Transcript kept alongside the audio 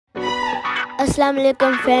Assalamu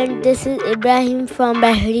alaikum friend, this is Ibrahim from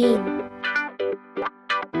Bahrain.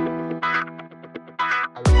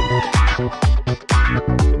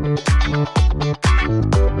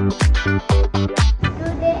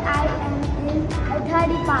 Today I am in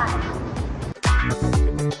Adhari Park.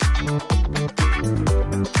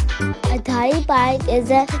 Adhari Park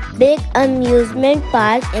is a big amusement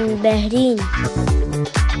park in Bahrain.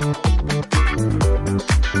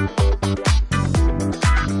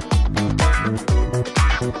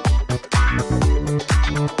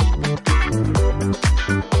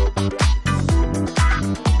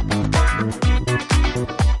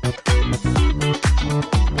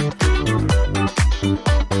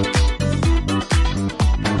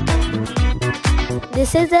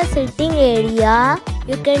 This is a sitting area.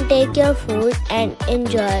 You can take your food and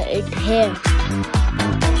enjoy it here.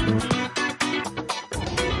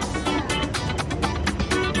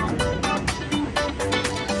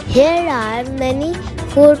 Here are many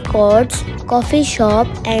food courts, coffee shop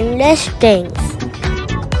and restaurants.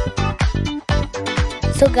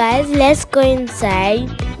 So guys, let's go inside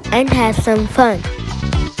and have some fun.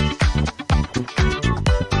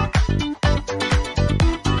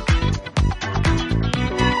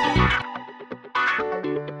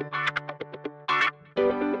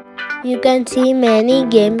 You can see many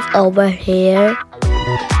games over here.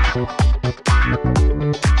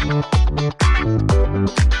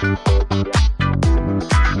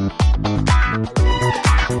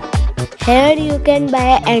 Here you can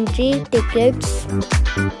buy entry tickets.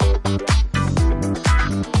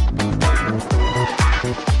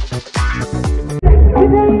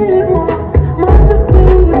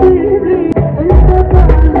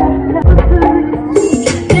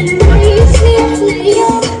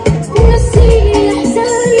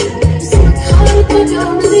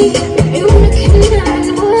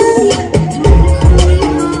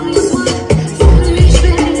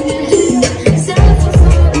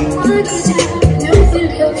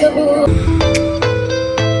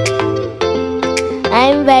 I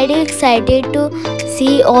am very excited to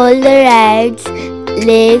see all the rides,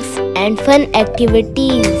 lakes and fun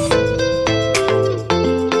activities.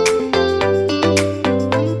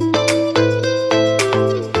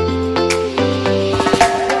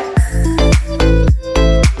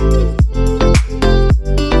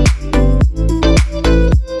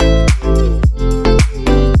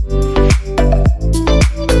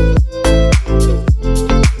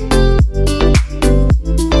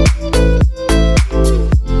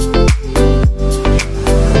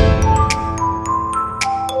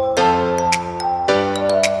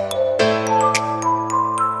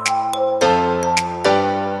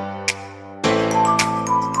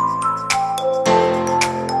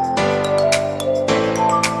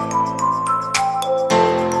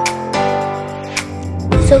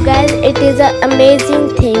 So guys, it is an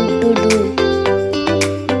amazing thing to do.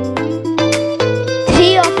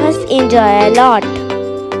 3 of us enjoy a lot.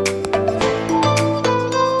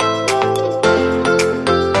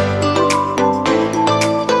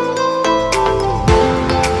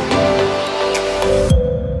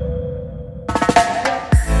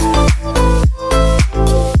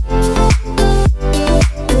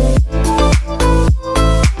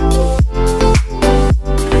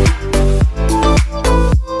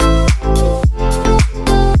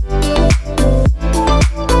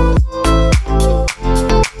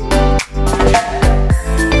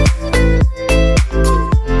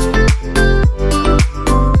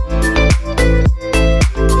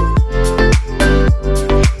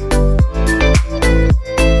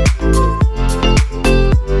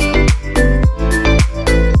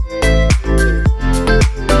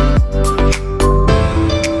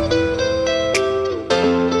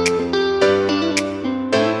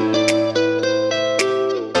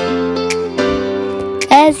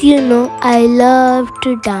 As you know, I love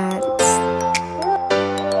to dance.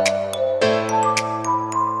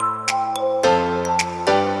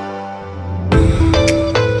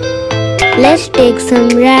 Let's take some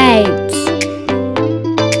rides.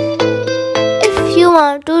 If you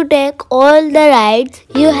want to take all the rides,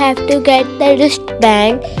 you have to get the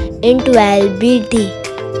wristband in 12BD.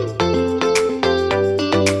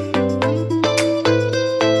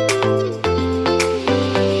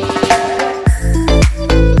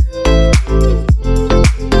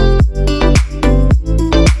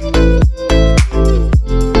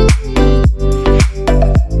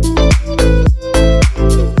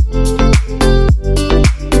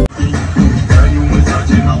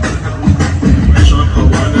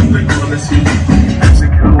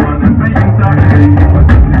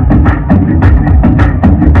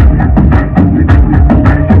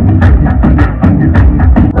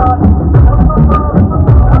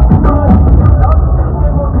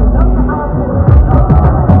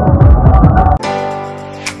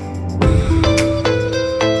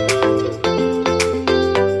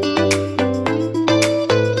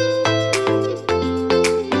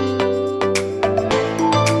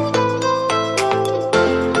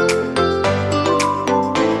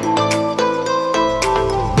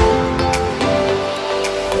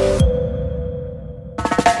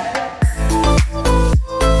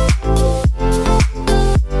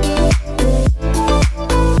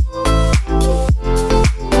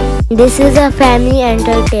 This is a family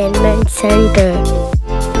entertainment center.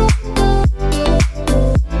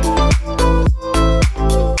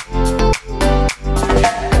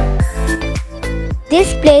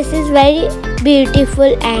 This place is very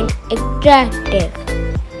beautiful and attractive.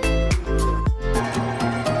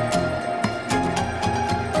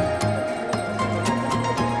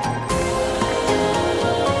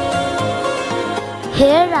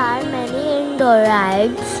 Here are many indoor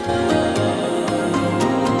rides.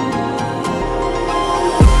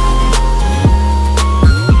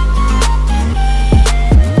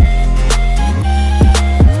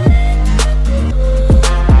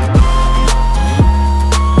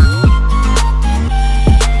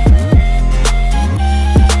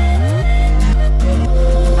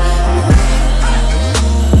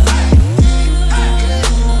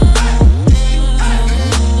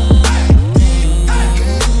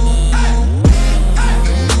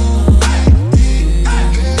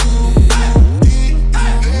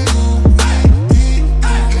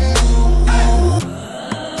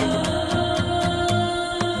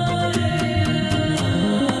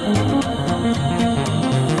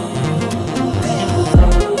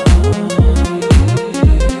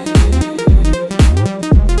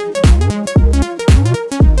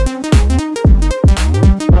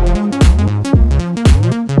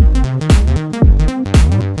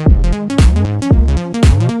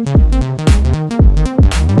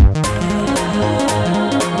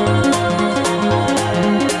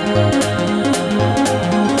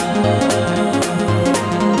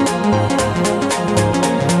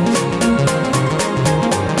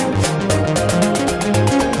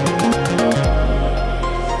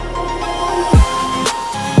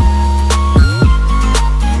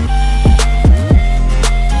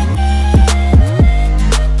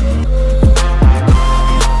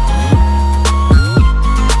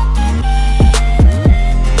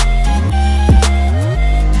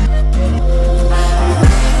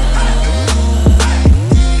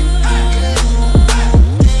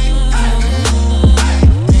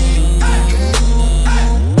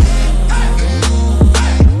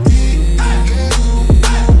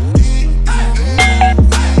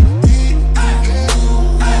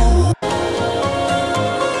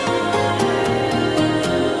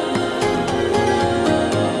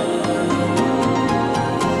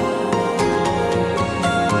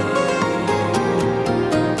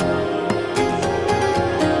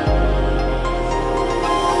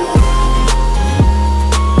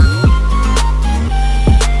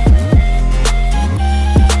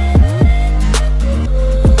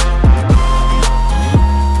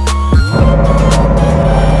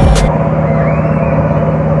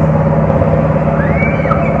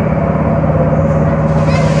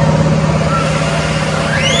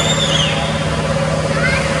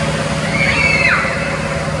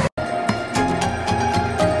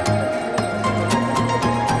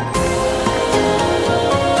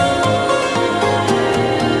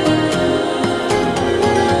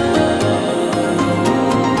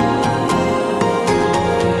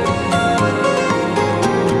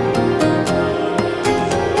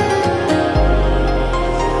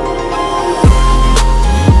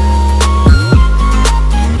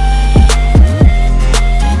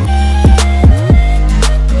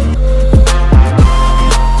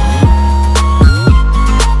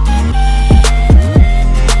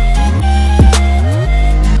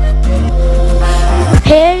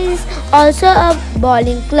 Here is also a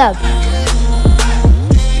bowling club.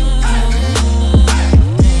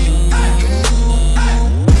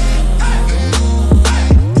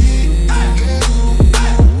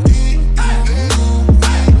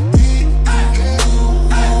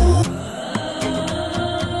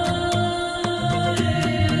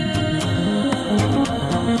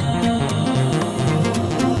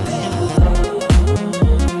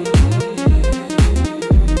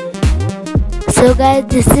 So guys,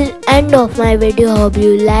 this is end of my video. Hope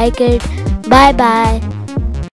you like it. Bye bye.